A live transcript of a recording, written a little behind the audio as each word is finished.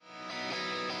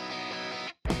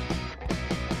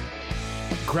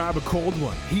Grab a cold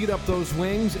one, heat up those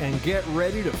wings, and get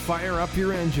ready to fire up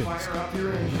your engines.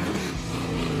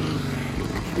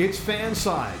 It's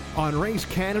Fanside on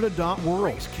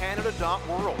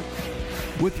RaceCanada.world.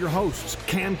 With your hosts,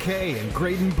 Cam K and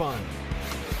Graydon Bunn.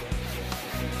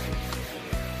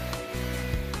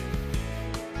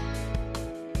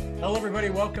 Hello, everybody.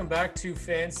 Welcome back to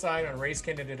Fanside on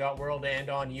RaceCanada.world and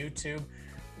on YouTube.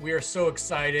 We are so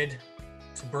excited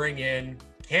to bring in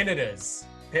Canada's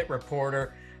pit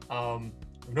reporter. I've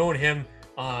known him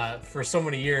for so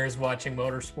many years watching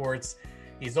motorsports.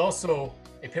 He's also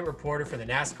a pit reporter for the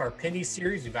NASCAR Pinty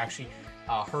Series. We've actually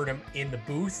heard him in the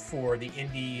booth for the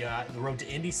Road to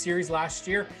Indy Series last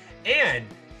year. And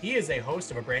he is a host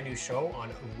of a brand new show on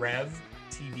Rev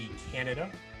TV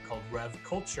Canada called Rev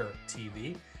Culture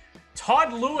TV.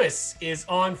 Todd Lewis is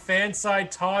on Fanside.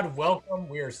 Todd, welcome.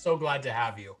 We are so glad to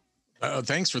have you.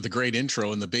 Thanks for the great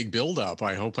intro and the big build-up.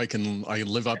 I hope I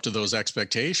live up to those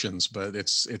expectations. But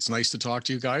it's nice to talk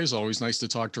to you guys. Always nice to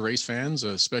talk to race fans,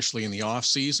 especially in the off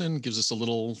season. Gives us a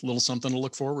little something to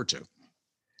look forward to.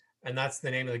 And that's the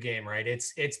name of the game, right?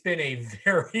 It's been a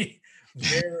very,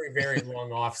 very, very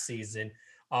long off season.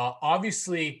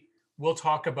 Obviously, we'll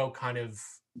talk about kind of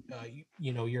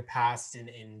your past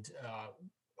and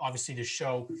obviously the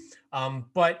show.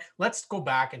 But let's go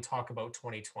back and talk about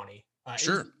 2020.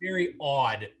 Sure. It was a very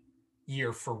odd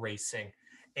year for racing.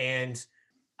 And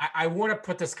I want to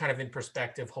put this kind of in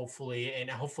perspective, hopefully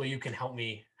you can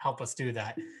help us do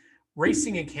that.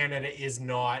 Racing in Canada is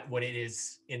not what it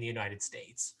is in the United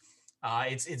States.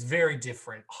 It's very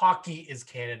different. Hockey is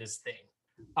Canada's thing.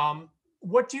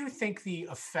 What do you think the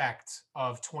effect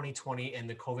of 2020 and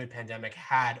the COVID pandemic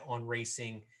had on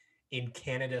racing in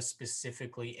Canada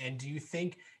specifically? And do you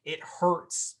think it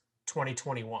hurts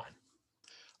 2021?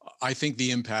 I think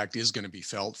the impact is going to be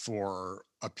felt for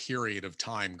a period of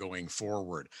time going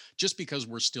forward, just because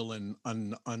we're still in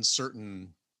an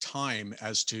uncertain time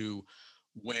as to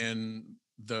when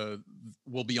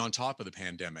we'll be on top of the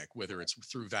pandemic, whether it's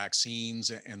through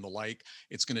vaccines and the like.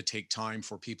 It's going to take time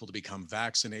for people to become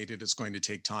vaccinated. It's going to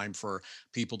take time for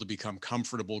people to become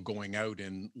comfortable going out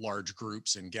in large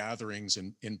groups and gatherings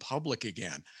and in public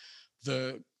again.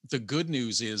 The good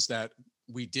news is that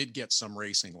we did get some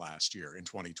racing last year in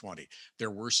 2020.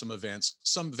 There were some events.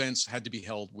 Some events had to be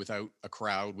held without a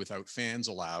crowd, without fans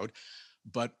allowed,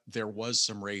 but there was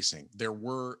some racing. There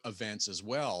were events as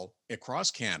well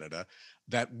across Canada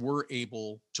that were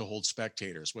able to hold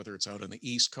spectators, whether it's out on the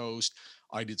East Coast.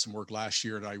 I did some work last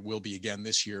year, and I will be again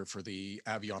this year for the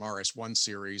Avion RS1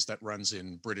 series that runs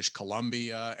in British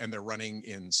Columbia, and they're running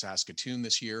in Saskatoon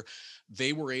this year.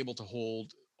 They were able to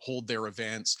hold their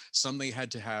events. Some they had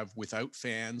to have without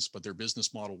fans, but their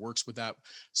business model works with that.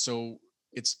 So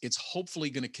it's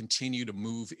hopefully going to continue to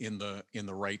move in the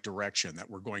right direction, that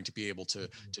we're going to be able to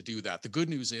do that. The good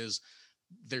news is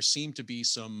there seemed to be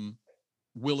some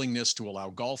willingness to allow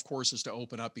golf courses to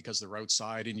open up because they're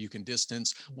outside and you can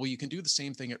distance. Well, you can do the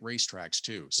same thing at racetracks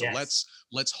too. So yes.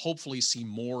 let's hopefully see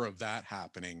more of that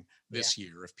happening this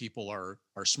year. If people are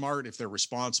smart, if they're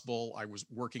responsible. I was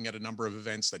working at a number of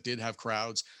events that did have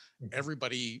crowds.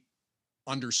 Everybody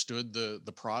understood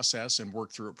the process and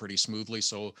worked through it pretty smoothly.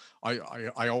 So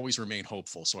I always remain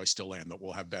hopeful. So I still am that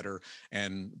we'll have better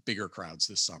and bigger crowds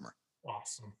this summer.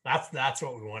 Awesome. That's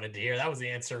what we wanted to hear. That was the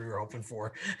answer we were hoping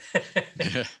for.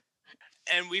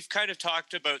 And we've kind of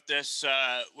talked about this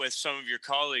with some of your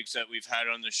colleagues that we've had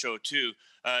on the show too.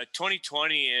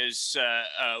 2020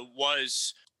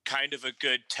 was kind of a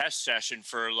good test session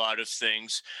for a lot of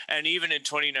things. And even in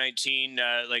 2019,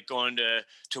 like going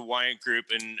to Wyant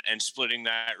Group and splitting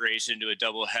that race into a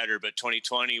double header, but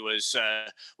 2020 was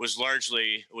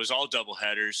all double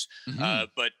headers. Mm-hmm.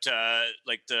 But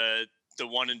like the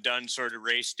one and done sort of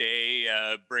race day,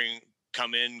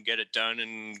 come in, get it done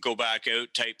and go back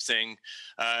out type thing.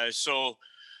 So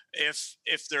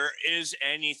if there is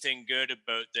anything good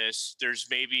about this, there's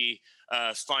maybe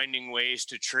finding ways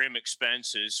to trim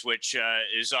expenses, which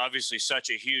is obviously such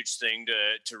a huge thing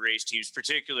to race teams,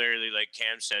 particularly like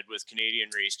Cam said with Canadian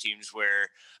race teams,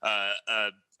 where a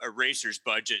racer's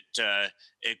budget,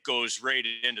 it goes right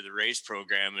into the race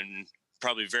program and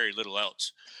probably very little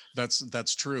else.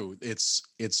 That's true. It's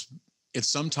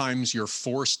sometimes you're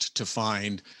forced to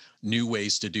find new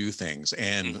ways to do things.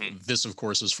 And this, of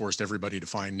course, has forced everybody to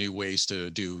find new ways to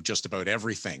do just about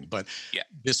everything. But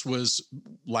this was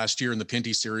last year in the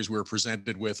Pinty Series, we were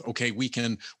presented with, okay, we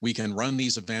can run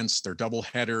these events. They're double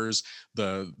headers.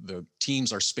 The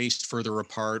teams are spaced further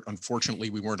apart. Unfortunately,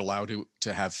 we weren't allowed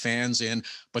to have fans in,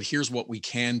 but here's what we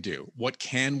can do. What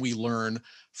can we learn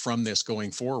from this going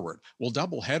forward? Well,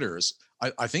 double headers,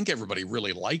 I think everybody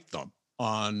really liked them.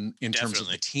 on in terms of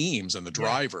the teams and the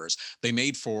drivers. They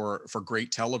made for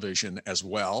great television as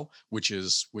well, which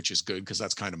is good, because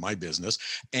that's kind of my business.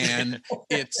 And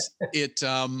it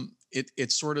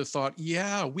sort of thought,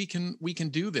 yeah, we can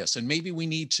do this, and maybe we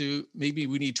need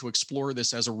to explore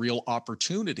this as a real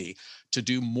opportunity to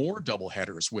do more double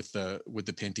headers with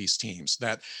the Pinty's teams.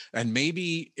 And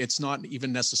maybe it's not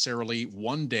even necessarily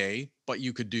one day, but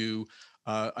you could do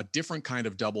a different kind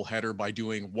of double header by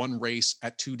doing one race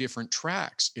at two different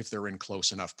tracks if they're in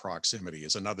close enough proximity,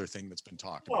 is another thing that's been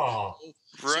talked about.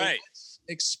 Right. So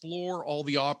explore all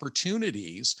the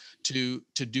opportunities to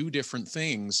do different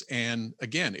things. And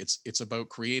again, it's about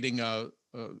creating a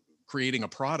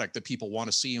product that people want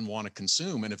to see and want to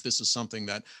consume. And if this is something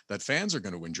that fans are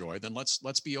going to enjoy, then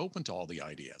let's be open to all the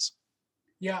ideas.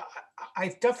 Yeah, I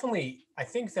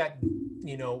think that,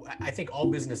 I think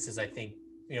all businesses,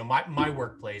 my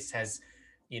workplace has,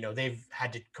 they've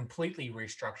had to completely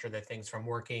restructure their things from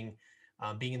working,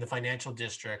 being in the financial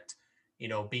district,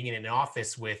 being in an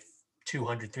office with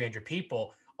 200, 300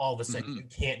 people. All of a sudden you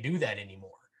can't do that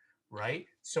anymore. Right.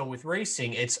 So with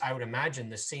racing, I would imagine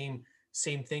the same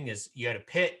thing as you had a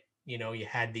pit, you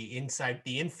had the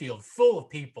infield full of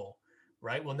people.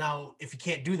 Right. Well, now if you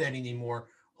can't do that anymore,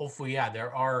 hopefully,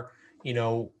 there are,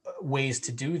 ways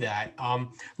to do that.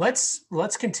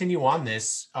 Let's continue on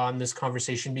this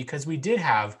conversation, because we did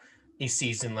have a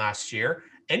season last year,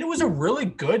 and it was a really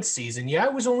good season. Yeah,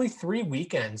 it was only 3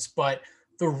 weekends, but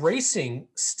the racing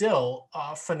still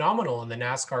phenomenal in the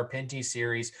NASCAR Pinty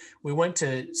Series. We went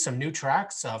to some new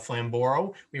tracks,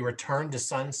 Flamborough. We returned to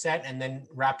Sunset, and then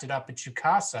wrapped it up at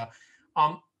Chicasa.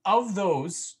 Of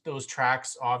those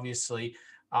tracks, obviously,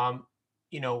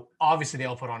 obviously they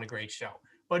all put on a great show.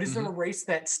 But is there a race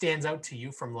that stands out to you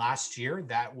from last year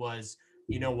that was,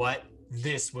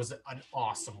 this was an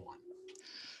awesome one?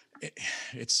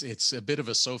 It's a bit of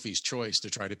a Sophie's choice to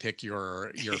try to pick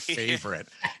your favorite.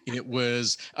 It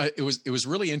was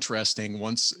really interesting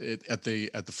once at the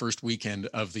first weekend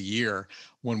of the year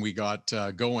when we got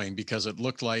going, because it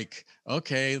looked like,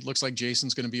 okay, it looks like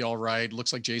Jason's going to be all right.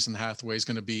 Looks like Jason Hathaway is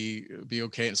going to be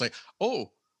okay. And it's like, oh,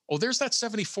 there's that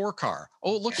 74 car.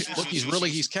 Oh, look,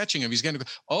 he's catching him. He's going to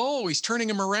go, he's turning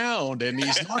him around, and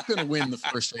he's not going to win the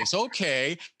first race.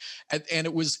 Okay. And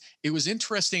it was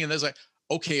interesting. And there's like,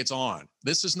 okay, it's on.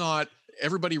 This is not,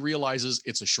 everybody realizes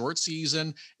it's a short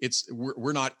season.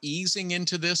 We're not easing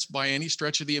into this by any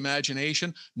stretch of the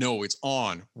imagination. No, it's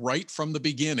on right from the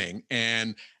beginning.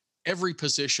 And every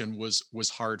position was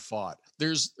hard fought.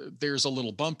 There's a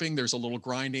little bumping, there's a little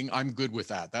grinding. I'm good with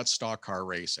that. That's stock car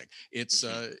racing. It's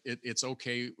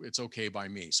okay. It's okay by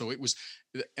me. So it was,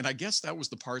 and I guess that was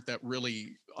the part that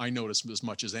really I noticed as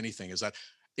much as anything, is that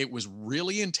it was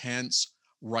really intense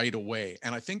right away.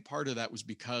 And I think part of that was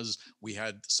because we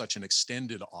had such an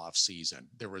extended off season.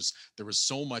 There was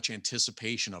so much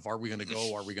anticipation of, are we going to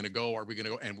go? Are we going to go? Are we going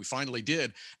to go? And we finally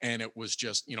did. And it was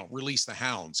just, release the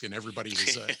hounds, and everybody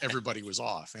was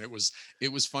off. And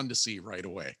it was fun to see right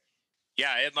away.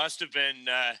 Yeah, it must have been,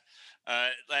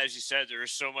 as you said, there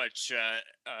was so much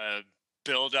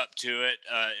build up to it.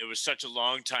 It was such a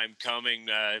long time coming,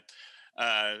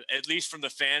 at least from the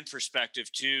fan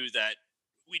perspective too, that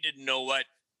we didn't know what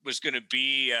was going to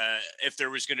be, if there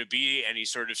was going to be any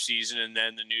sort of season. And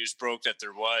then the news broke that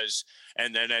there was.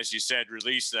 And then, as you said,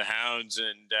 release the hounds.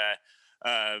 And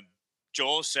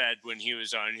Joel said when he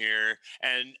was on here,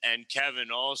 and Kevin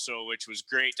also, which was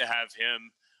great to have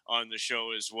him on the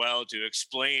show as well, to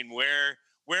explain where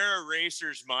a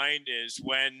racer's mind is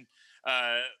when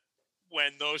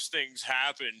those things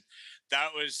happen. That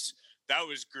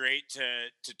was great to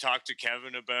talk to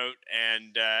Kevin about,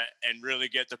 and really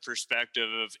get the perspective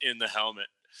of in the helmet.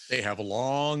 They have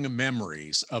long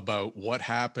memories about what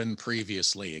happened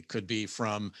previously. It could be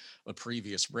from a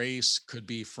previous race, could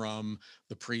be from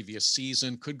the previous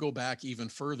season, could go back even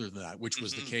further than that, which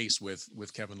was the case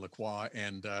with Kevin Lacroix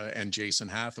and Jason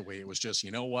Hathaway. It was just,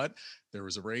 what? There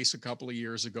was a race a couple of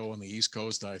years ago on the East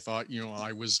Coast. I thought,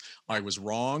 I was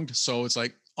wronged. So it's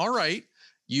like, all right.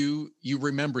 You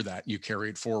remember that, you carry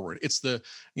it forward. It's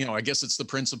I guess it's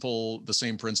the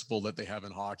same principle that they have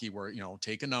in hockey, where,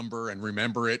 take a number and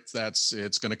remember it.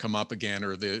 It's going to come up again,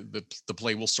 or the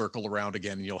play will circle around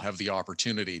again, and you'll have the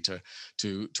opportunity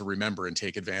to remember and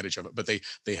take advantage of it. But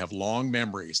they have long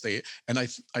memories.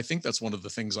 I think that's one of the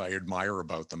things I admire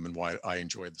about them, and why I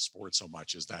enjoy the sport so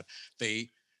much, is that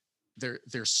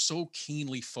they're so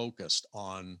keenly focused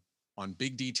on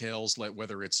big details, like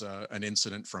whether it's an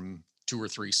incident from 2 or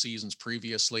 3 seasons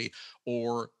previously,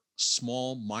 or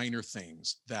small minor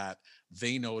things that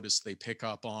they notice, they pick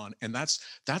up on, and that's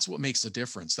what makes the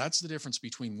difference. That's the difference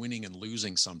between winning and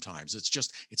losing. Sometimes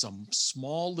it's a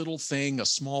small little thing, a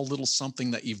small little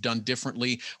something that you've done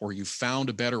differently, or you found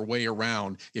a better way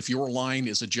around. If your line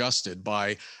is adjusted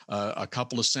by a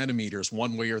couple of centimeters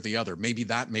one way or the other, maybe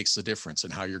that makes the difference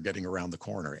in how you're getting around the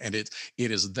corner. And it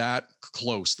is that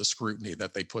close, the scrutiny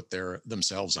that they put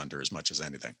themselves under, as much as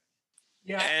anything.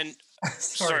 Yeah. And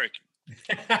sorry.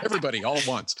 Everybody all at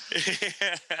once.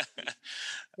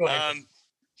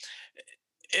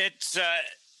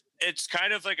 It's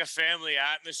kind of like a family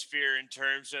atmosphere in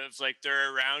terms of like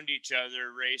they're around each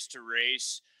other race to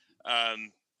race, and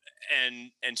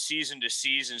season to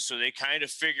season, so they kind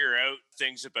of figure out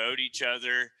things about each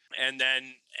other, and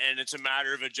it's a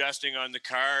matter of adjusting on the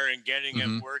car and getting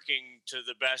it working to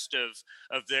the best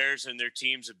of theirs and their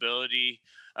team's ability.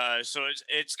 So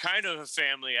it's kind of a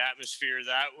family atmosphere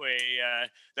that way,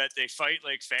 that they fight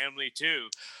like family too.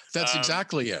 That's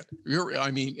exactly it.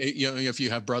 If you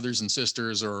have brothers and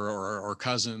sisters or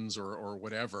cousins or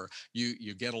whatever,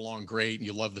 you get along great and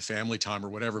you love the family time or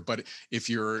whatever. But if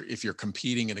you're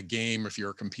competing in a game, if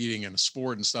you're competing in a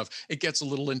sport and stuff, it gets a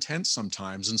little intense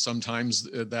sometimes. And sometimes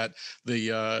that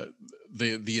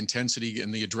the intensity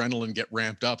and the adrenaline get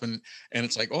ramped up, and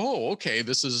it's like, oh, okay,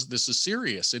 this is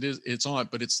serious. It's on,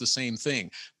 but it's the same thing,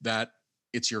 that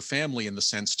it's your family in the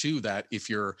sense too, that if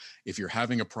you're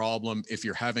having a problem, if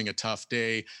you're having a tough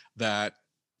day, that,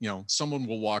 someone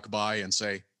will walk by and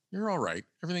say, you're all right,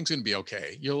 everything's going to be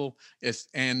okay.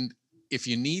 If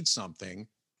you need something,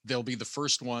 they'll be the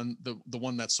first one, the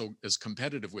one that's as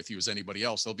competitive with you as anybody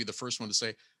else. They'll be the first one to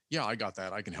say, yeah, I got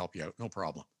that. I can help you out. No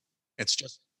problem.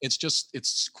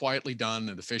 It's quietly done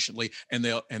and efficiently, and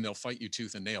they'll fight you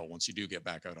tooth and nail once you do get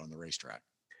back out on the racetrack.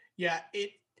 Yeah,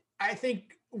 I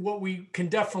think what we can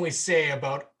definitely say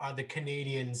about the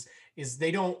Canadians is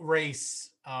they don't race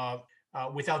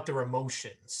without their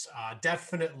emotions.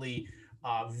 Definitely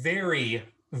very,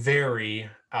 very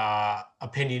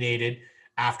opinionated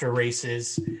after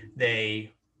races.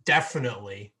 They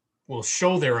definitely will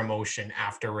show their emotion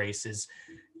after races.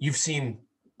 You've seen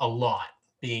a lot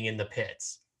being in the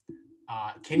pits.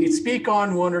 Can you speak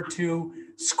on one or two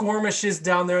skirmishes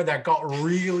down there that got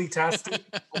really tested?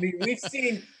 I mean,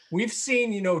 we've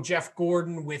seen, Jeff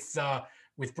Gordon with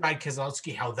Brad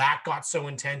Keselowski, how that got so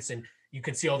intense, and you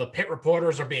can see all the pit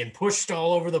reporters are being pushed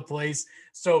all over the place.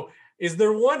 So is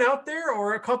there one out there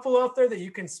or a couple out there that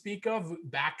you can speak of,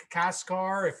 back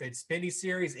CASCAR, if it's Xfinity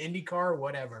Series, IndyCar,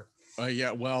 whatever?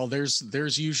 Yeah, well,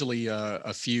 there's usually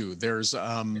a few. There's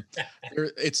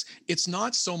it's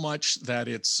not so much that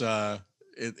it's a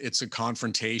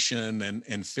confrontation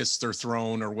and fists are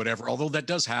thrown or whatever, although that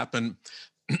does happen.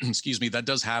 Excuse me, that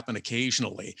does happen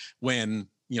occasionally when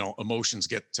emotions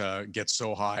get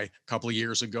so high. A couple of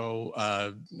years ago,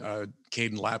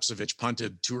 Caden Lapsevich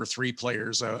punted 2 or 3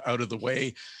 players out of the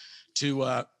way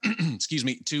to excuse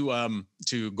me,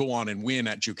 to go on and win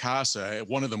at Jukasa.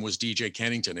 One of them was DJ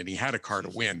Kennington, and he had a car to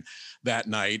win that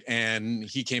night, and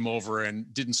he came over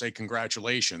and didn't say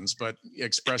congratulations, but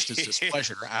expressed his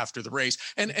displeasure after the race,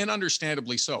 and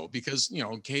understandably so, because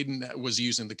Caden was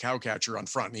using the cow catcher on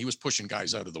front and he was pushing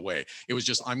guys out of the way. It was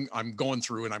just, I'm going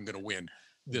through and I'm going to win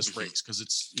this race because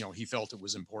it's, he felt it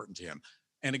was important to him.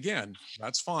 And again,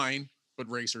 that's fine, but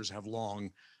racers have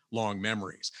long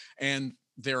memories. And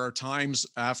there are times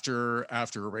after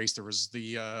a race. There was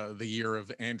the year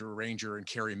of Andrew Ranger and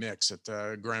Kerry Mix at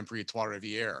the Grand Prix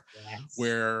Trois-Rivières,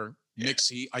 where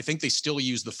Mixie, I think they still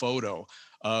use the photo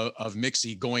of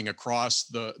Mixie going across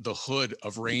the hood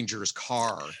of Ranger's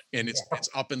car, and it's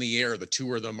up in the air. The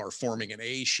two of them are forming an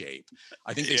A shape.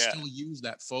 I think they still use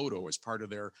that photo as part of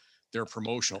their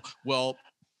promotional. Well,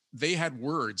 they had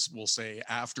words, we'll say,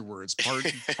 afterwards,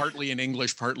 partly in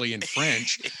English, partly in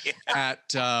French, at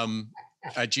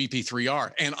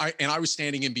GP3R, and I was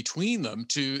standing in between them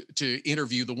to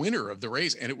interview the winner of the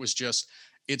race, and it was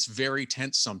it's very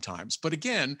tense sometimes. But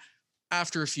again,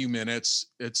 after a few minutes,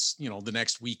 it's the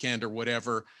next weekend or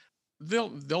whatever,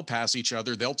 they'll pass each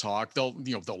other, they'll talk, they'll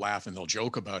laugh and they'll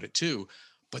joke about it too.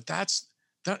 But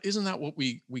isn't that what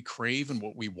we crave and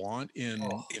what we want in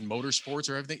motorsports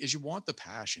or everything? Is you want the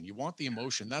passion, you want the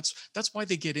emotion. That's why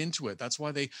they get into it. That's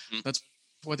why they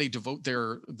devote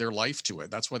their life to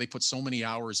it. That's why they put so many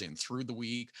hours in through the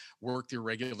week, work their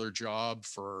regular job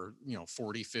for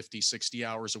 40, 50, 60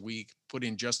 hours a week, put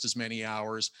in just as many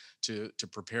hours to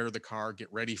prepare the car,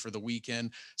 get ready for the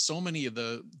weekend. So many of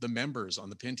the members on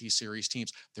the Pinty Series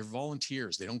teams, they're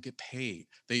volunteers. They don't get paid.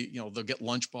 They'll get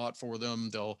lunch bought for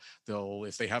them. They'll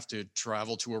if they have to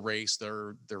travel to a race,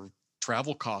 their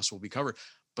travel costs will be covered.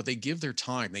 but they give their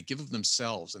time, they give of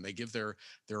themselves, and they give their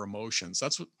emotions.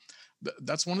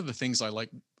 That's one of the things I like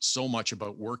so much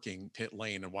about working pit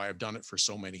lane, and why I've done it for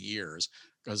so many years,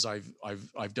 because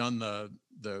I've done the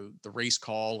race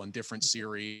call and different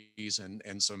series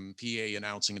and some PA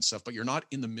announcing and stuff, but you're not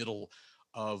in the middle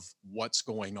of what's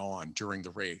going on during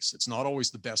the race. It's not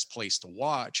always the best place to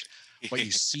watch, but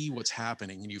you see what's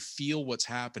happening and you feel what's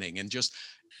happening, and just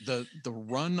the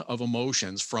run of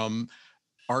emotions from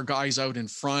our guys out in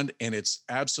front, and it's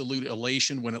absolute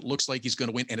elation when it looks like he's going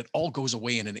to win, and it all goes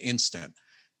away in an instant.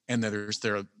 And then there's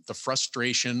the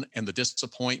frustration and the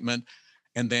disappointment,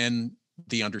 and then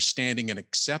the understanding and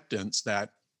acceptance that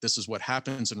this is what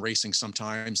happens in racing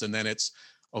sometimes. And then it's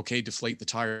okay, deflate the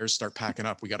tires, start packing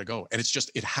up, we got to go. And it's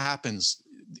just, it happens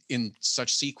in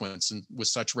such sequence and with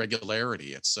such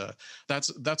regularity. It's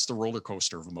that's the roller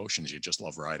coaster of emotions you just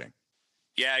love riding.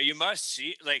 Yeah, you must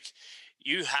see, like,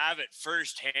 you have it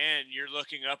firsthand. You're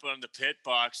looking up on the pit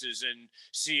boxes and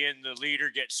seeing the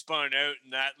leader get spun out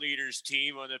and that leader's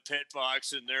team on the pit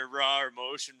box and their raw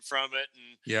emotion from it.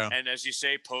 And, yeah. And as you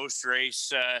say, post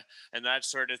race and that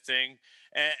sort of thing.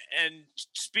 And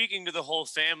speaking to the whole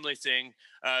family thing,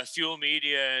 Fuel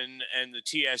Media and the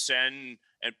TSN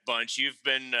and bunch, you've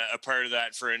been a part of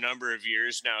that for a number of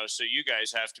years now. So you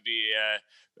guys have to be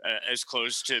as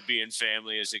close to being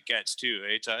family as it gets too,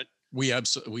 eh, Todd? We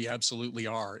absolutely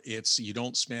are. It's, you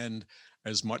don't spend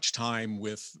as much time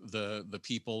with the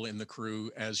people in the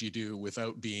crew as you do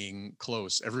without being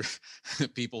close.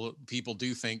 People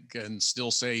do think and still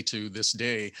say to this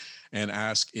day, and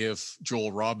ask if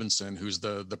Joel Robinson, who's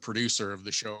the producer of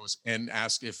the shows, and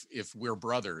ask if we're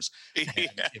brothers, and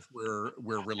if we're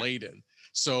related.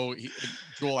 So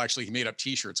Joel actually, he made up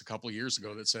T-shirts a couple of years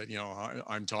ago that said,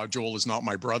 I'm Todd, Joel is not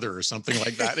my brother, or something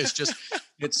like that. It's just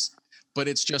but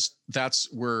it's just, that's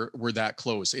we're that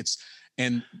close. It's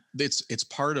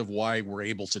part of why we're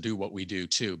able to do what we do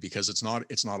too, because it's not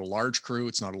a large crew,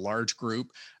 it's not a large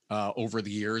group. Over the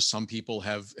years, some people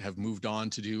have moved on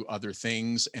to do other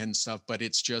things and stuff, but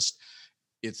it's just,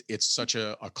 it's such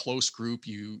a close group.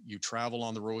 You travel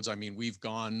on the roads. I mean, we've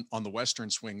gone on the Western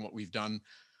Swing. What we've done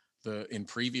in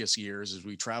previous years is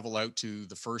we travel out to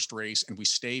the first race and we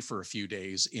stay for a few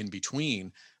days in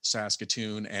between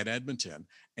Saskatoon and Edmonton,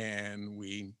 and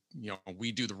we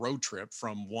do the road trip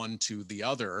from one to the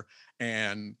other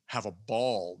and have a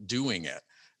ball doing it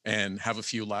and have a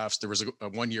few laughs. There was a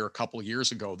 1 year a couple of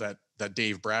years ago that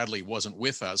Dave Bradley wasn't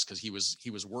with us because he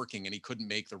was working and he couldn't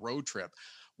make the road trip.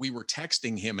 We were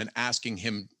texting him and asking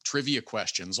him trivia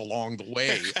questions along the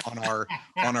way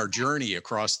on our journey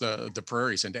across the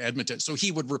prairies into Edmonton. So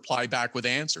he would reply back with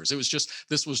answers.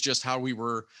 This was just how we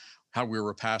were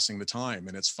passing the time.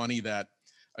 And it's funny that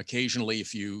occasionally,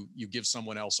 if you give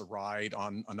someone else a ride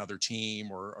on another team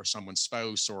or someone's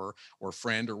spouse or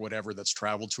friend or whatever that's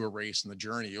traveled to a race in the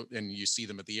journey, and you see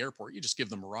them at the airport, you just give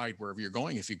them a ride wherever you're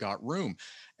going if you got room,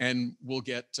 and it'll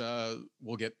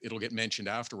get mentioned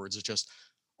afterwards. It's just,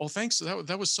 oh, thanks.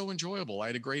 That was so enjoyable. I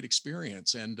had a great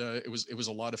experience, and it was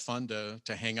a lot of fun to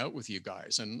hang out with you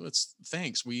guys. And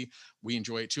thanks. We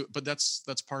enjoy it too. But that's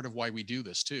part of why we do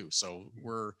this too. So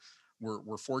we're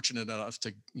fortunate enough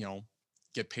to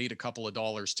get paid a couple of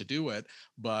dollars to do it,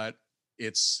 but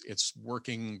it's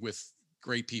working with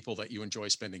great people that you enjoy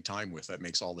spending time with that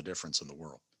makes all the difference in the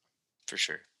world. For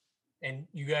sure. And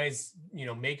you guys,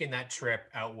 making that trip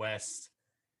out west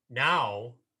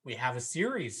now. We have a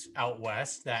series out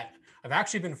west that I've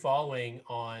actually been following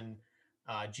on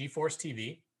GeForce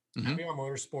TV, Caviar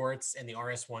Motorsports, and the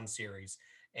RS1 series.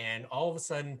 And all of a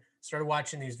sudden started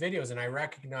watching these videos and I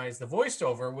recognized the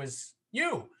voiceover was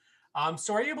you.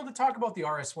 So are you able to talk about the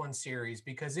RS1 series?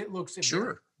 Because it looks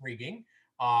very intriguing.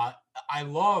 I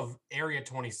love Area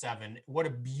 27. What a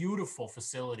beautiful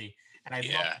facility. And I'd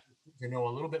love to know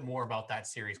a little bit more about that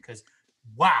series because,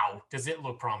 wow, does it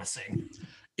look promising.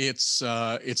 It's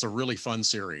a really fun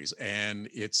series, and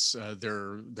it's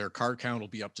their car count will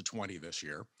be up to 20 this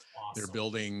year. Awesome.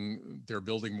 They're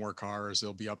building more cars.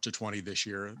 They'll be up to 20 this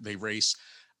year. They race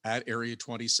at Area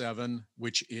 27,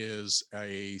 which is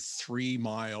a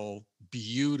 3-mile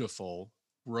beautiful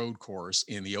road course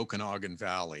in the Okanagan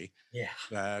Valley. Yeah.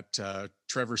 That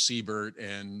Trevor Siebert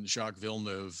and Jacques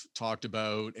Villeneuve talked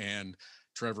about, and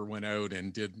Trevor went out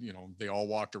and did, they all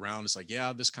walked around. It's like,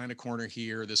 yeah, this kind of corner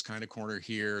here, this kind of corner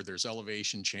here. There's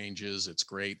elevation changes. It's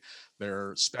great.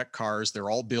 They're spec cars. They're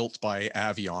all built by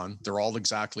Avion. They're all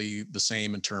exactly the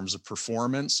same in terms of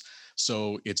performance.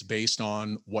 So it's based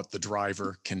on what the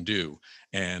driver can do.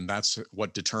 And that's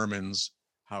what determines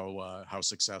how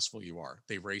successful you are.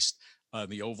 They raced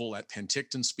the oval at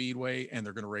Penticton Speedway, and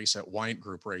they're going to race at Wyant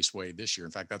Group Raceway this year.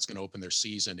 In fact, that's going to open their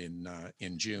season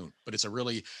in June. But it's a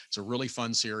really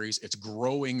fun series. It's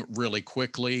growing really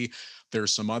quickly.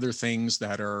 There's some other things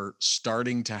that are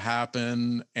starting to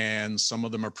happen, and some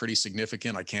of them are pretty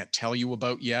significant. I can't tell you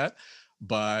about yet,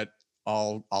 but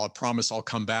I'll promise I'll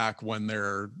come back when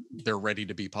they're ready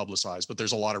to be publicized. But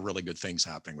there's a lot of really good things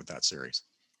happening with that series.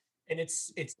 And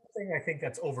it's something I think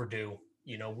that's overdue.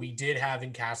 You know, we did have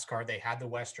in CASCAR, they had the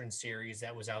Western Series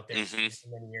that was out there for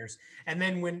many years. And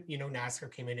then when, you know,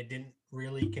 NASCAR came in, it didn't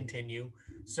really continue.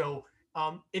 So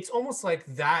it's almost like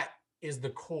that is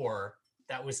the core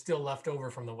that was still left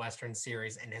over from the Western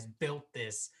Series and has built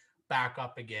this back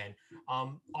up again.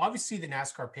 Obviously, the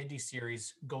NASCAR Pinty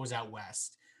Series goes out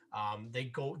west.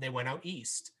 They went out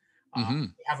east. They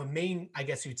have a main, I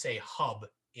guess you'd say, hub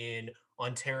in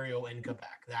Ontario and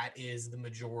Quebec. That is the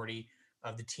majority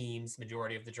of the teams,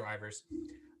 majority of the drivers.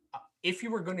 If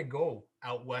you were going to go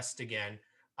out west again,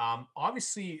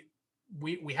 obviously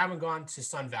we haven't gone to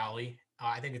Sun Valley.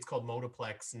 I think it's called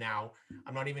Motoplex now.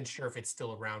 I'm not even sure if it's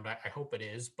still around. I hope it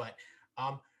is. But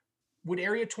would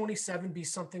Area 27 be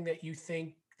something that you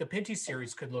think the Pinty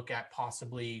Series could look at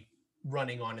possibly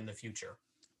running on in the future?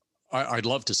 I'd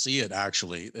love to see it,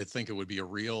 actually. I think it would be a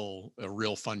real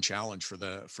fun challenge for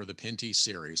the Pinty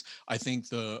Series. I think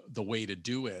the way to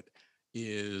do it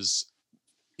is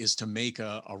to make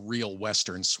a real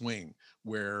Western swing,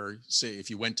 where, say, if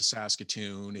you went to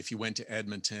Saskatoon, if you went to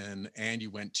Edmonton, and you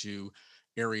went to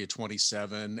Area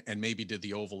 27 and maybe did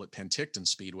the oval at Penticton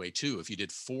Speedway too, if you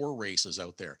did 4 races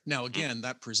out there. Now, again,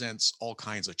 that presents all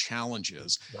kinds of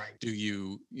challenges. Right.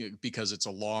 Because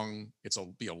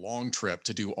it'll be a long trip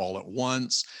to do all at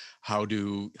once. How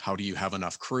do you have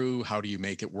enough crew? How do you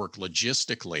make it work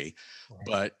logistically? Right.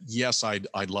 But yes,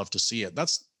 I'd love to see it.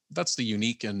 That's the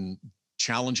unique and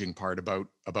challenging part about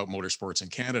motorsports in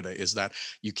Canada, is that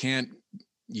you can't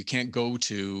go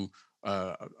to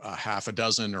a half a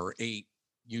dozen or 8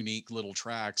 unique little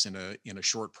tracks in a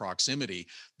short proximity,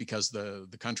 because the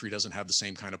country doesn't have the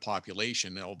same kind of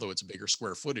population, although it's a bigger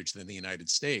square footage than the United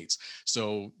States.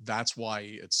 So that's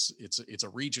why it's a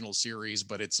regional series,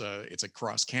 but it's a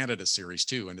cross Canada series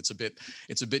too, and it's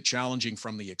a bit challenging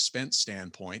from the expense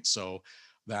standpoint. So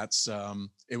that's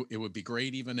it would be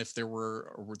great even if there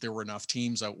were enough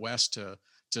teams out west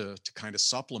to kind of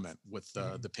supplement with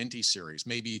the Pinty Series.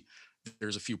 Maybe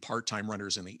there's a few part-time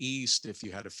runners in the east, if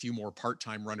you had a few more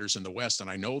part-time runners in the west.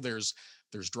 And I know there's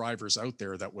drivers out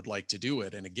there that would like to do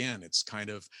it. And again, it's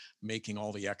kind of making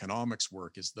all the economics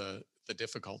work is the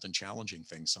difficult and challenging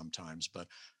thing sometimes. But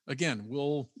again,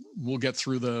 we'll get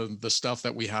through the stuff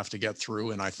that we have to get through,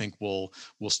 and I think we'll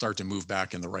start to move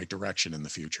back in the right direction in the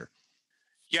future.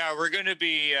 Yeah, we're going to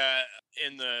be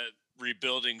in the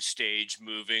rebuilding stage,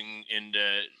 moving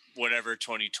into whatever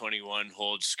 2021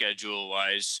 holds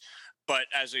schedule-wise. But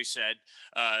as I said,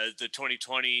 the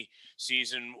 2020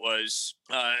 season was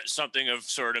something of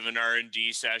sort of an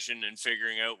R&D session and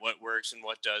figuring out what works and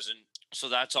what doesn't. So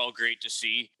that's all great to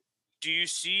see. Do you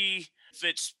see, if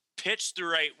it's pitched the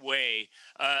right way,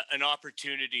 an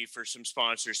opportunity for some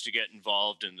sponsors to get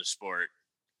involved in the sport?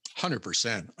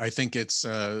 100%. I think it's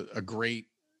a great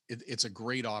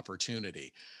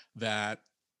opportunity that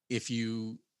if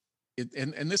you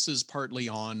and this is partly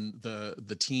on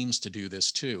the teams to do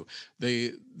this too.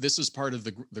 This is part of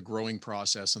the growing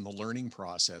process and the learning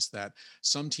process, that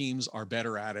some teams are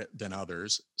better at it than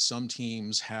others. Some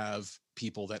teams have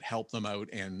people that help them out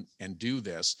and do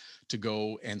this, to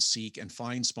go and seek and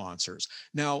find sponsors.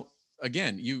 Now,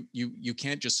 again, you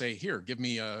can't just say, here, give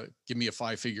me a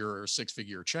 5-figure or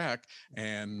 6-figure check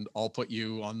and I'll put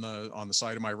you on the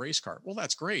side of my race car. Well,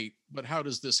 that's great, but how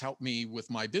does this help me with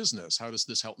my business? How does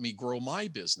this help me grow my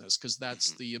business? Because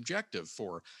that's the objective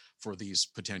for these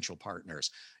potential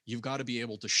partners. You've got to be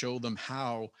able to show them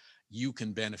how you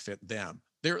can benefit them.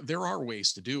 There are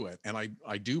ways to do it, and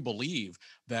I do believe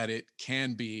that it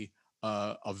can be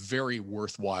a very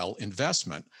worthwhile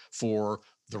investment for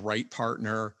the right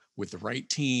partner with the right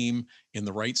team in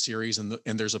the right series, and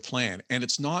there's a plan. And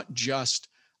it's not just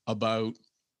about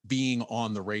being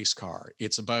on the race car.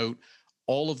 It's about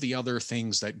all of the other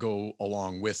things that go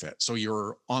along with it. So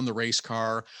you're on the race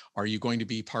car. Are you going to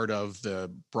be part of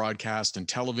the broadcast and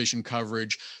television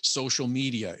coverage? Social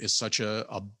media is such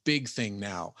a big thing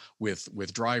now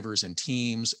with drivers and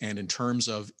teams, and in terms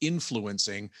of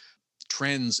influencing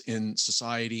trends in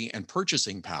society and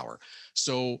purchasing power.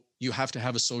 So you have to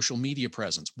have a social media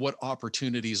presence. What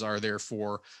opportunities are there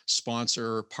for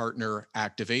sponsor partner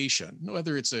activation,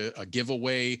 whether it's a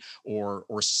giveaway or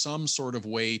some sort of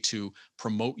way to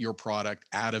promote your product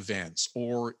at events?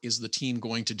 Or is the team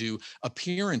going to do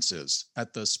appearances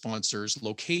at the sponsor's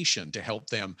location to help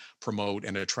them promote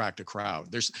and attract a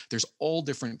crowd? There's all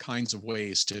different kinds of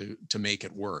ways to make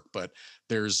it work, but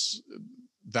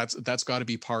that's got to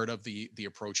be part of the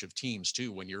approach of teams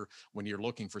too. When you're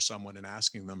looking for someone and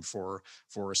asking them for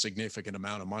a significant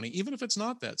amount of money, even if it's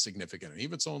not that significant, even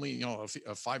if it's only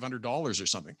 $500 or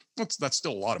something, that's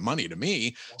still a lot of money to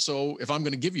me. So if I'm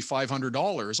going to give you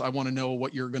 $500, I want to know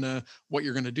what you're gonna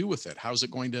do with it. How's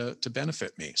it going to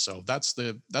benefit me? So that's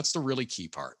the really key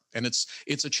part, and it's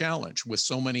a challenge with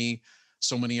so many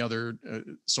other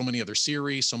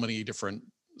series, so many different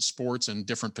sports and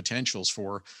different potentials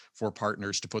for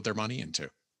partners to put their money into.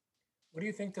 What do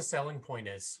you think the selling point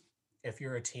is if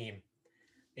you're a team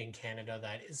in Canada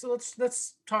that is? So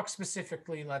let's talk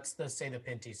specifically. Let's say the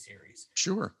Pinty series.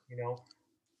 Sure.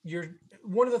 You're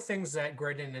one of the things that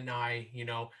Graydon and I,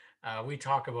 we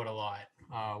talk about a lot.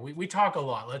 We talk a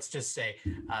lot. Let's just say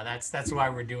that's why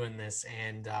we're doing this.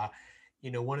 And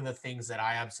one of the things that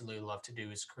I absolutely love to do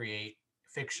is create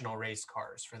fictional race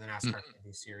cars for the NASCAR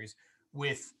Pinty series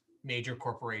with major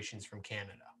corporations from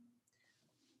Canada.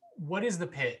 What is the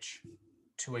pitch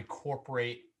to a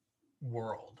corporate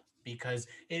world? Because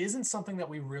it isn't something that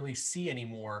we really see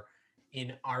anymore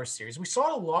in our series. We saw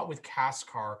it a lot with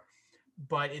CASCAR,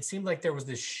 but it seemed like there was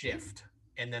this shift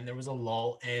and then there was a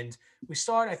lull. And we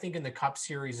saw it, I think, in the Cup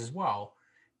series as well.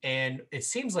 And it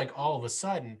seems like all of a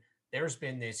sudden there's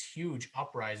been this huge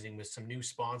uprising with some new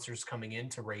sponsors coming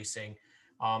into racing.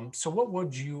 So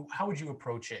how would you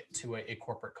approach it to a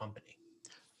corporate company?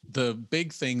 The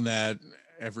big thing that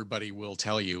everybody will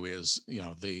tell you is,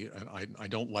 I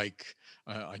don't like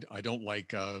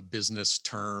business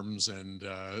terms and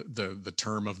the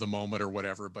term of the moment or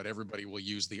whatever, but everybody will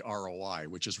use the ROI,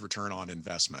 which is return on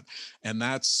investment. And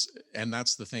that's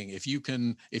the thing. If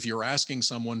you're asking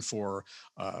someone for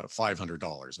 $500,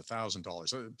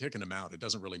 $1,000, pick an amount, it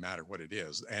doesn't really matter what it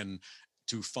is. And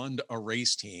to fund a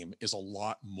race team is a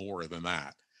lot more than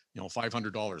that.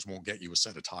 $500 won't get you a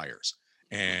set of tires,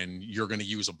 and you're going to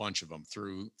use a bunch of them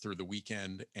through the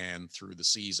weekend and through the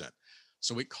season.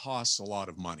 So it costs a lot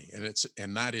of money,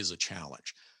 and that is a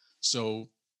challenge. So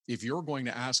if you're going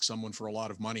to ask someone for a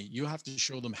lot of money, you have to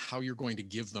show them how you're going to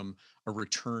give them a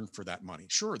return for that money.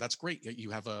 Sure, that's great. You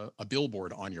have a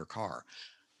billboard on your car.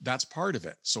 That's part of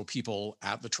it. So people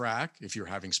at the track, if you're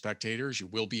having spectators, you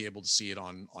will be able to see it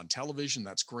on television.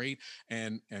 That's great.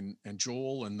 And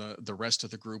Joel and the rest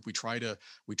of the group, we try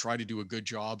to do a good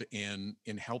job in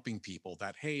helping people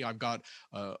that, hey, I've got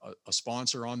a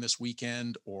sponsor on this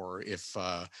weekend, or if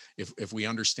we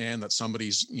understand that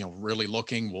somebody's really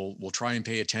looking, we'll try and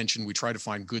pay attention. We try to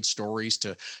find good stories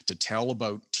to tell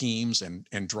about teams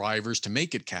and drivers to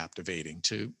make it captivating,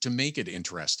 to make it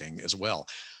interesting as well.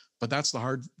 But that's the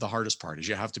hardest part, is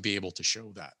you have to be able to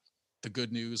show that. The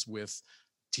good news with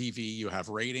TV, you have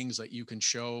ratings that you can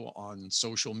show on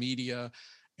social media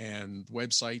and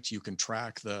websites. You can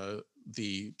track the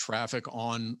traffic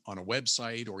on a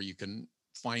website, or you can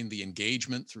find the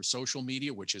engagement through social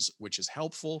media, which is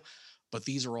helpful. But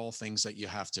these are all things that you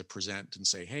have to present and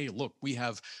say, hey, look, we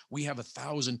have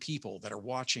 1,000 people that are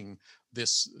watching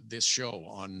this show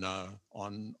on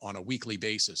a weekly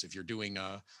basis. If you're doing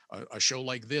a show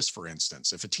like this, for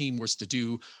instance, if a team was to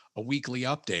do a weekly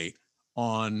update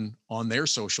on their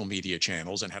social media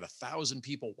channels and had 1,000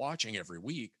 people watching every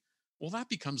week, well, that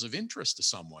becomes of interest to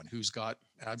someone who's got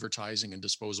advertising and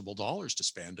disposable dollars to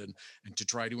spend and to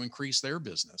try to increase their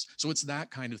business. So it's that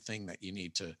kind of thing that you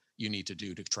need to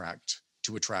do to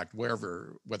attract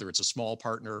whether it's a small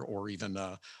partner or even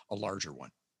a larger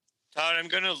one. Todd, I'm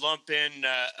going to lump in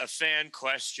a fan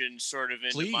question sort of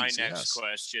into Please, my next yes.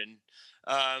 question.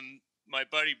 My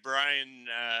buddy Brian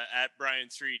at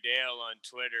Brian3Dale on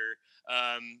Twitter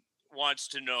wants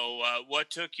to know what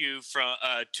took you from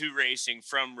to racing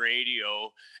from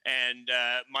radio, and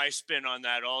my spin on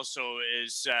that also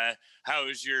is how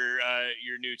is your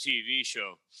new TV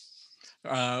show?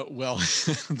 Well,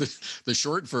 the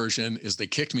short version is they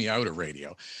kicked me out of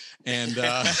radio, and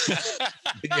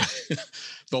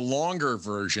the longer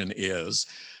version is,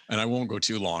 and I won't go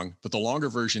too long, but the longer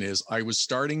version is I was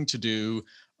starting to do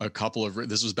a couple of,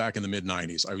 this was back in the mid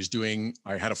 90s.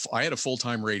 I had a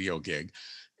full-time radio gig,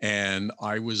 and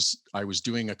I was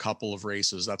doing a couple of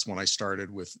races. That's when I started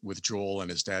with Joel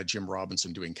and his dad, Jim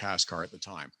Robinson, doing CASCAR at the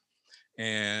time.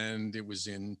 And it was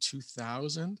in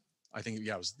 2000 I think,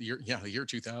 yeah, it was the year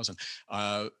 2000.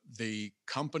 The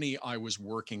company I was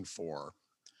working for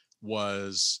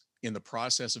was in the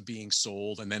process of being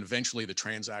sold, and then eventually the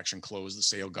transaction closed, the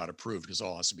sale got approved because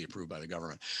all has to be approved by the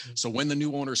government. So when the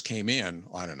new owners came in,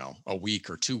 I don't know, a week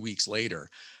or 2 weeks later,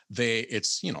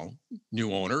 it's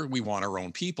new owner, we want our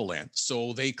own people in,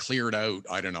 so they cleared out,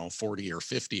 I don't know, 40 or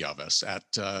 50 of us at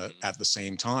the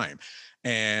same time,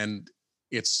 and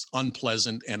it's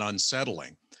unpleasant and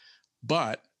unsettling.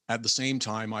 But at the same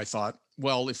time, I thought,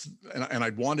 well, and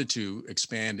I'd wanted to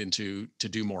expand to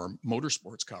do more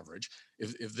motorsports coverage.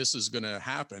 If this is going to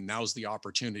happen, now's the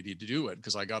opportunity to do it,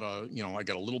 because I got a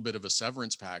little bit of a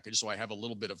severance package, so I have a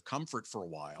little bit of comfort for a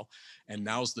while, and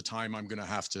now's the time I'm going to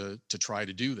have to try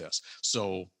to do this.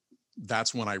 So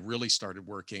that's when I really started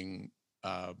working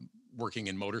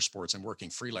in motorsports and working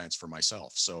freelance for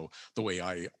myself. So the way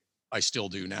I still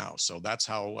do now. So that's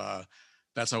how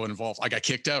it involved. I got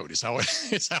kicked out. Is how it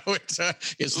is. A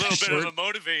little bit of a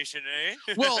motivation,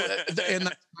 eh? Well,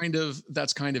 and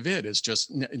that's kind of it. It's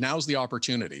just now's the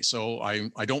opportunity. So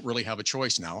I don't really have a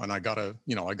choice now, and I gotta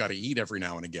eat every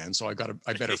now and again. So I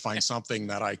better find something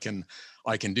that I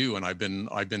can do, and I've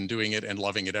been doing it and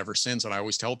loving it ever since. And I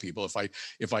always tell people,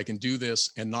 if I can do this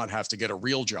and not have to get a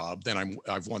real job, then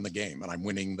I've won the game, and I'm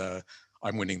winning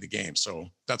the game. So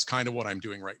that's kind of what I'm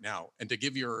doing right now. And to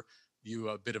give you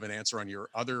a bit of an answer on your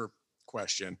other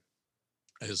question,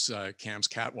 as Cam's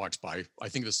cat walks by, I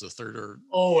think this is the third or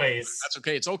always. That's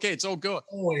okay. It's okay. It's all good.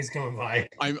 Always coming by.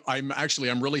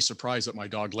 I'm really surprised that my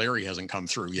dog Larry hasn't come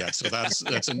through yet. So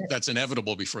that's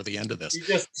inevitable before the end of this.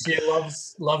 She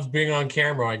loves being on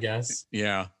camera, I guess.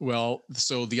 Yeah. Well,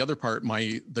 so the other part,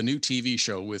 the new TV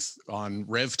show on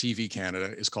Rev TV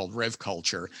Canada is called Rev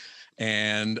Culture.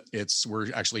 And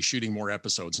we're actually shooting more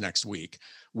episodes next week,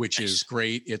 which is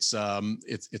great. It's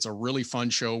a really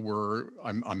fun show.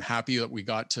 I'm happy that we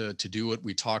got to do it.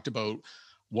 We talked about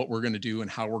what we're going to do and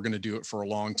how we're going to do it for a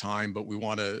long time, but we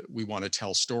want to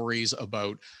tell stories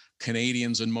about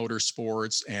Canadians in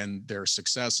motorsports and their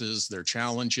successes, their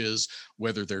challenges,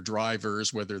 whether they're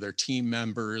drivers, whether they're team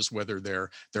members, whether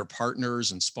they're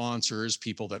partners and sponsors,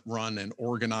 people that run and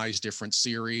organize different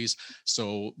series.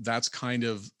 So that's kind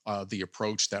of the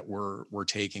approach that we're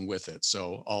taking with it.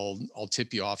 So I'll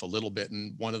tip you off a little bit.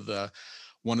 And one of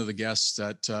the guests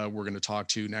that we're going to talk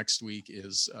to next week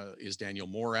is Daniel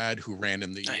Morad, who ran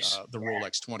in the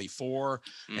Rolex 24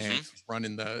 and run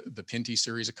in the Pinty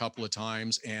series a couple of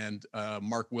times, and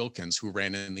Mark Wilkins, who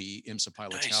ran in the IMSA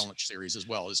Pilot Challenge series as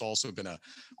well, is also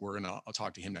I'll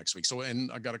talk to him next week. So,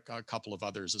 and I got a couple of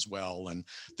others as well. And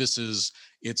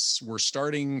we're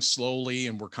starting slowly,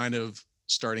 and we're kind of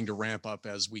starting to ramp up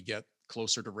as we get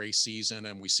closer to race season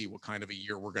and we see what kind of a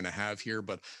year we're going to have here.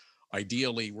 But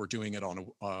ideally, we're doing it on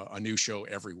a new show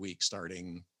every week,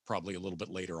 starting probably a little bit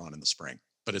later on in the spring.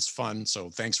 But it's fun, so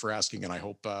thanks for asking, and I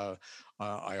hope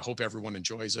everyone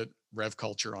enjoys it. Rev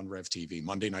Culture on Rev TV,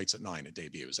 Monday nights at 9. It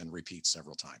debuts and repeats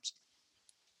several times.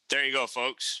 There you go,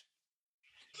 folks.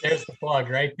 There's the plug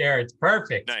right there. It's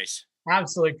perfect. Nice.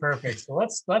 Absolutely perfect. So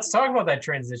let's talk about that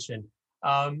transition.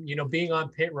 Being on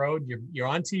pit road, you're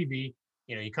on TV.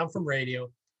 You come from radio.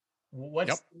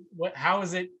 How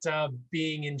is it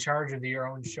being in charge of your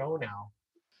own show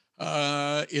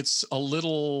now? It's a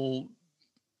little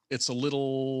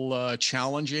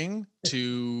challenging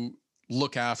to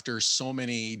look after so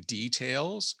many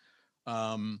details.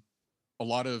 A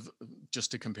lot of,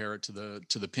 just to compare it to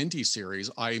the Pinty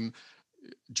series,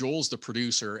 Joel's the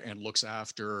producer and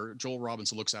Joel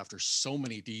Robinson looks after so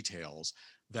many details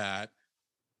that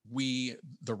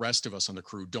the rest of us on the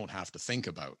crew don't have to think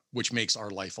about, which makes our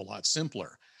life a lot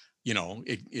simpler.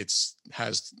 It's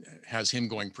has him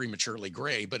going prematurely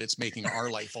gray, but it's making our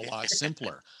life a lot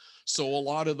simpler. So a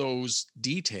lot of those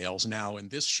details now in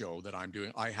this show that I'm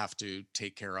doing, I have to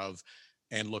take care of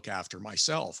and look after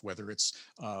myself, whether it's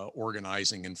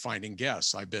organizing and finding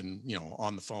guests. I've been,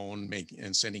 on the phone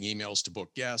and sending emails to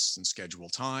book guests and schedule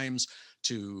times,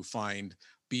 to find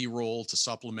B-roll to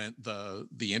supplement the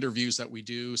interviews that we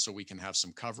do, so we can have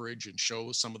some coverage and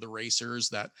show some of the racers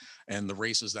and the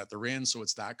races that they're in. So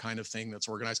it's that kind of thing that's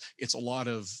organized. It's a lot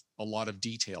of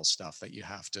detail stuff that you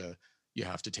have to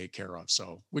take care of.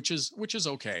 So which is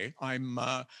okay.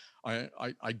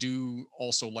 I do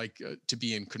also like to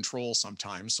be in control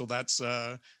sometimes. So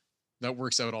that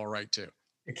works out all right too.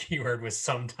 The keyword was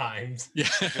sometimes. Yeah.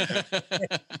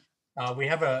 We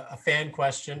have a fan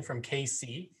question from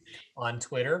KC on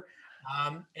Twitter.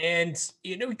 And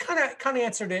we kind of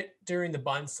answered it during the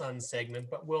Bun Sun segment,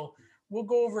 but we'll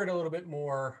go over it a little bit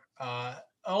more.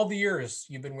 All the years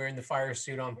you've been wearing the fire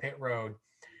suit on pit road,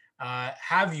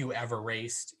 have you ever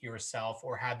raced yourself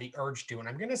or had the urge to? And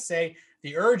I'm going to say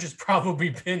the urge has probably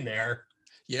been there.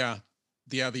 Yeah.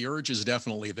 Yeah, the urge is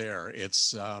definitely there.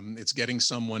 It's getting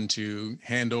someone to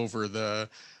hand over the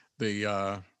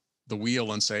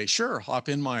wheel and say, sure, hop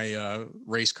in my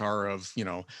race car of,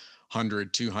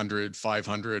 100, 200,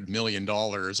 500 million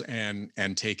dollars and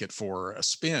take it for a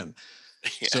spin.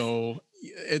 Yeah. So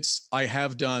I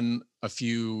have done a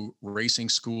few racing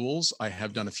schools. I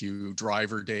have done a few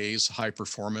driver days, high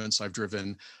performance. I've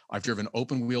driven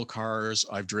open wheel cars.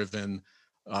 I've driven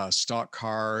stock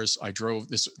cars. I drove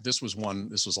this. This was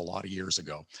a lot of years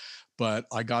ago, but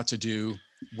I got to do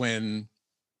when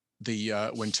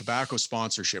tobacco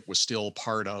sponsorship was still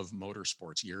part of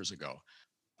motorsports years ago.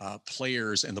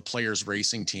 Players and the players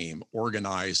racing team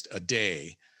organized a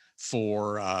day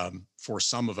for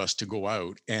some of us to go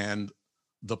out, and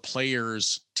the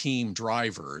players team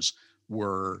drivers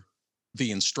were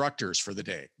the instructors for the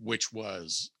day, which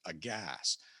was a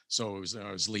gas. So it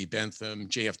was Lee Bentham,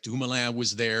 JF Dumoulin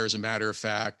was there, as a matter of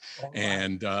fact,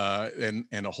 and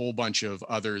a whole bunch of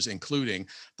others, including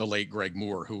the late Greg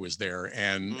Moore, who was there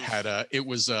and he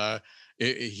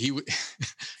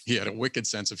had a wicked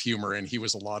sense of humor, and he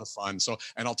was a lot of fun. So,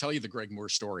 and I'll tell you the Greg Moore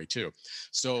story too.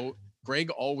 So Greg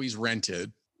always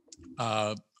rented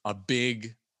a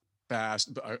big,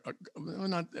 fast,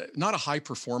 not a high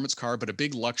performance car, but a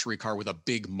big luxury car with a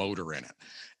big motor in it.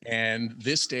 And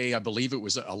this day, I believe it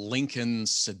was a Lincoln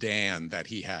sedan that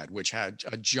he had, which had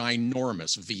a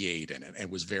ginormous V8 in it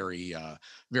and was very,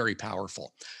 very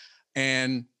powerful.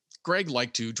 And Greg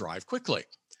liked to drive quickly,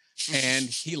 and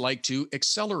he liked to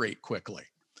accelerate quickly.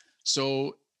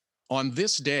 So on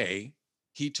this day,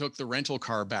 he took the rental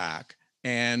car back,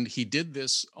 and he did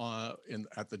this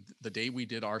at the day we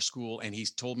did our school, and he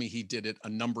told me he did it a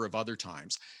number of other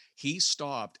times. He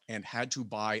stopped and had to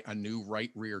buy a new right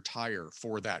rear tire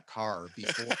for that car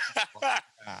before he brought it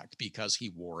back because he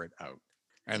wore it out.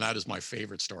 And that is my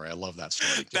favorite story. I love that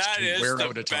story. That is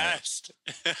the best.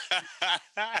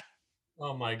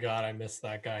 Oh my God, I miss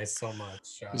that guy so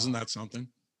much. Isn't that something?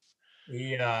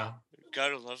 Yeah.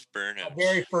 Gotta love Burnout. Our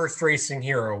very first racing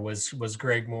hero was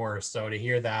Greg Moore. So to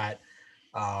hear that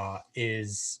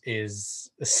is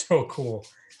so cool.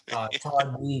 Todd,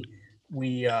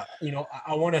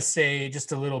 I want to say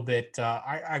just a little bit.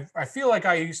 I feel like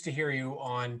I used to hear you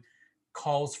on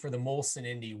calls for the Molson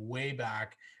Indy way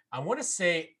back. I want to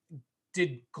say,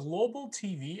 did Global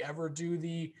TV ever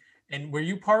do and were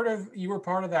you part of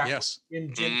that? Yes.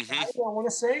 In Jim Taddy, I want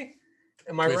to say.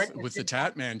 Am I right? With the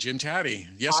Tat Man, Jim Taddy.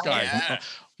 Yes, guy. Yeah.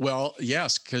 Well,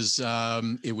 yes, because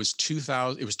it was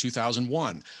 2000. It was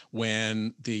 2001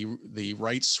 when the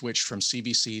rights switched from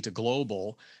CBC to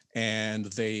Global, and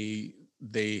they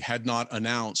had not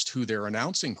announced who their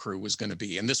announcing crew was going to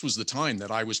be. And this was the time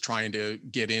that I was trying to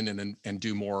get in and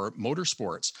do more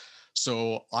motorsports.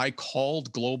 So I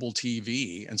called Global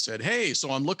TV and said, "Hey, so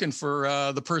I'm looking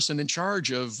for the person in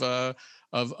charge of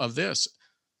this."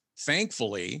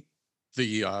 Thankfully,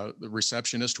 the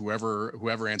receptionist,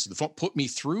 whoever answered the phone, put me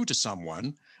through to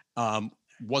someone,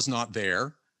 was not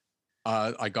there.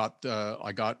 I got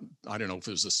I don't know if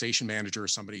it was the station manager or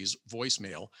somebody's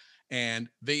voicemail, and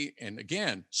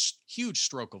again, huge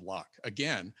stroke of luck,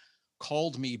 again,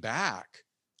 called me back.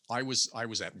 I was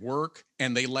at work,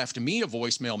 and they left me a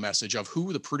voicemail message of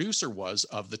who the producer was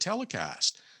of the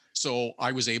telecast. So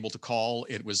I was able to call.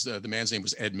 It was the man's name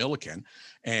was Ed Milliken,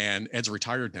 and Ed's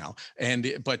retired now.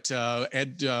 But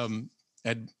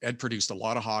Ed produced a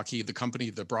lot of hockey.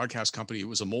 The broadcast company, it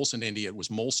was a Molson Indy. It was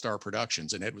Molstar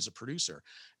Productions, and Ed was a producer.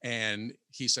 And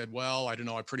he said, "Well, I don't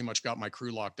know. I pretty much got my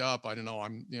crew locked up. I don't know.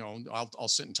 I'll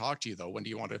sit and talk to you though. When do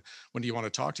you want to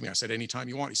talk to me?" I said, "Anytime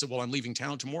you want." He said, "Well, I'm leaving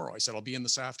town tomorrow." I said, "I'll be in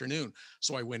this afternoon."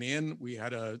 So I went in. We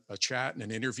had a chat and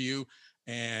an interview.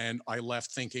 And I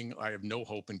left thinking I have no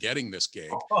hope in getting this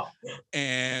gig.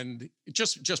 And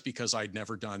just because I'd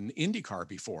never done IndyCar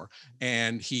before.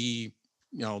 And he,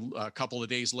 a couple of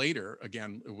days later,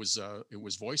 again, it was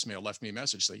voicemail, left me a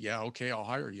message, say, "Yeah, okay, I'll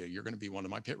hire you. You're going to be one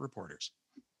of my pit reporters."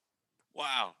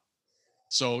 Wow.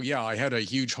 So yeah, I had a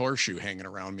huge horseshoe hanging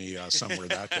around me somewhere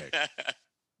that day.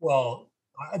 Well,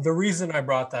 the reason I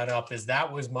brought that up is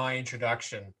that was my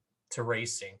introduction to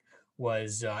racing.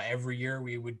 Was every year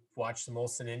we would watch the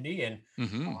Molson Indy, and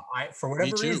for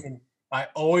whatever reason, I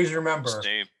always remember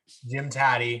Jim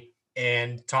Taddy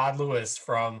and Todd Lewis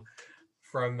from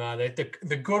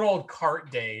the good old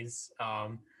kart days.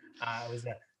 It was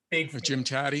a big Jim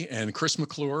Taddy and Chris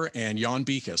McClure and Jan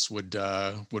Beekes would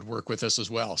work with us as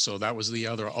well. So that was the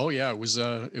other. Oh yeah, it was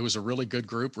a really good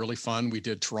group, really fun. We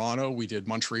did Toronto, we did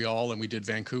Montreal, and we did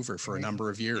Vancouver for a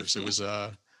number of years. It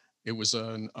it was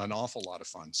an awful lot of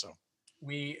fun. So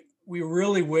we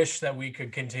really wish that we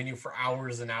could continue for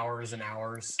hours and hours and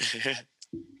hours.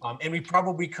 And we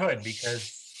probably could,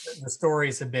 because the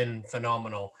stories have been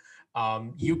phenomenal.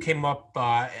 You came up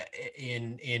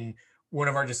in one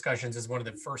of our discussions as one of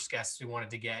the first guests we wanted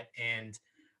to get, and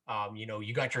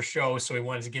you got your show, so we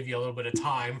wanted to give you a little bit of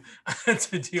time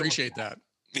to deal. Appreciate that.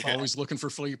 Always looking for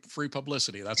free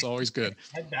publicity. That's always good.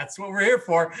 That's what we're here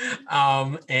for.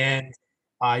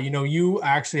 You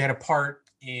actually had a part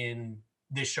in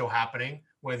this show happening,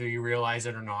 whether you realize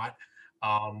it or not.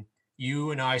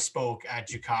 You and I spoke at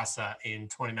Jukasa in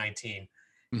 2019,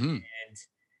 and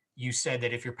you said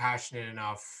that if you're passionate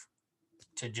enough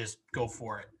to just go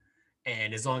for it,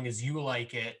 and as long as you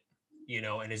like it,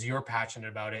 and as you're passionate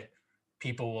about it,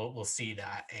 people will see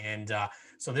that. And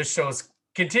so this show's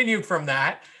continued from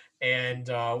that, and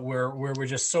we're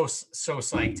just so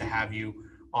psyched to have you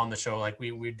on the show. Like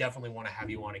we definitely want to have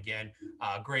you on again.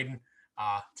 Graydon,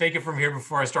 take it from here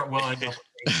before I start welling up.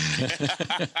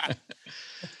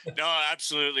 No,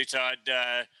 absolutely, Todd.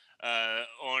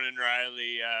 Owen and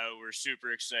Riley, we're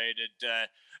super excited.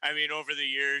 Over the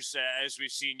years, as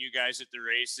we've seen you guys at the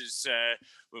races,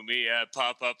 when we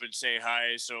pop up and say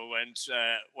hi. So once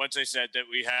I said that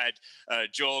we had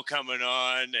Joel coming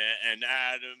on, and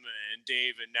Adam and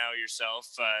Dave, and now yourself,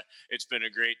 it's been a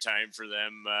great time for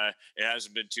them. It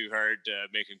hasn't been too hard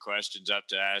making questions up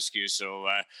to ask you. So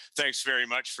thanks very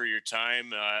much for your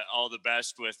time. All the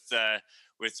best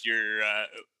with your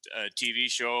TV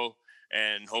show,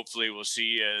 and hopefully we'll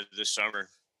see you this summer.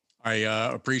 I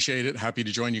appreciate it. Happy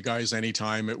to join you guys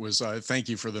anytime. It was thank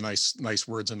you for the nice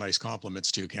words and nice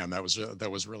compliments too, Cam. That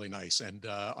was really nice, and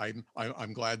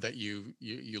I'm glad that you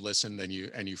listened and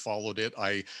you followed it.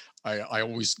 I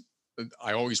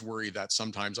always worry that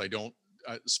sometimes I don't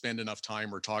spend enough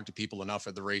time or talk to people enough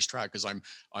at the racetrack, because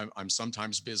I'm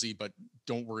sometimes busy. But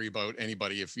don't worry about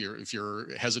anybody. If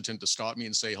you're hesitant to stop me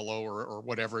and say hello or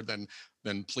whatever, then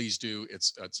please do.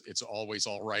 It's always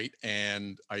all right.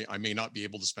 And I may not be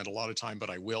able to spend a lot of time,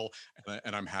 but I will,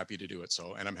 and I'm happy to do it.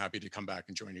 So, and I'm happy to come back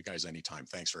and join you guys anytime.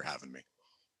 Thanks for having me.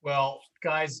 Well,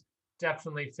 guys,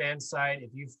 definitely Fanside.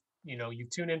 If you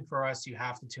tune in for us, you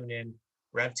have to tune in.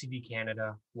 Rev TV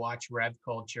Canada, watch Rev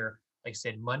Culture. Like I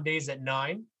said, Mondays at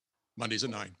 9. Mondays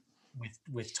at 9.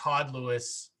 With Todd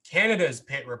Lewis, Canada's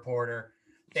pit reporter.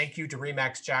 Thank you to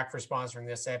Remax Jack for sponsoring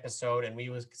this episode, and we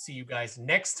will see you guys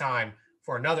next time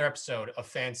for another episode of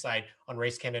Fanside on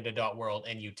racecanada.world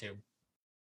and YouTube.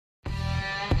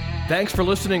 Thanks for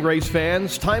listening, race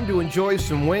fans. Time to enjoy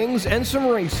some wings and some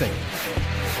racing.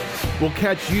 We'll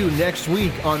catch you next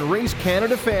week on Race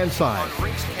Canada Fanside.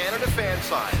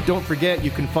 Don't forget, you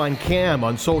can find Cam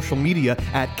on social media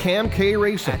at Cam K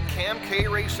Racing.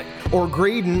 Or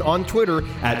Graydon on Twitter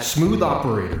at Smooth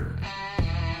Operator.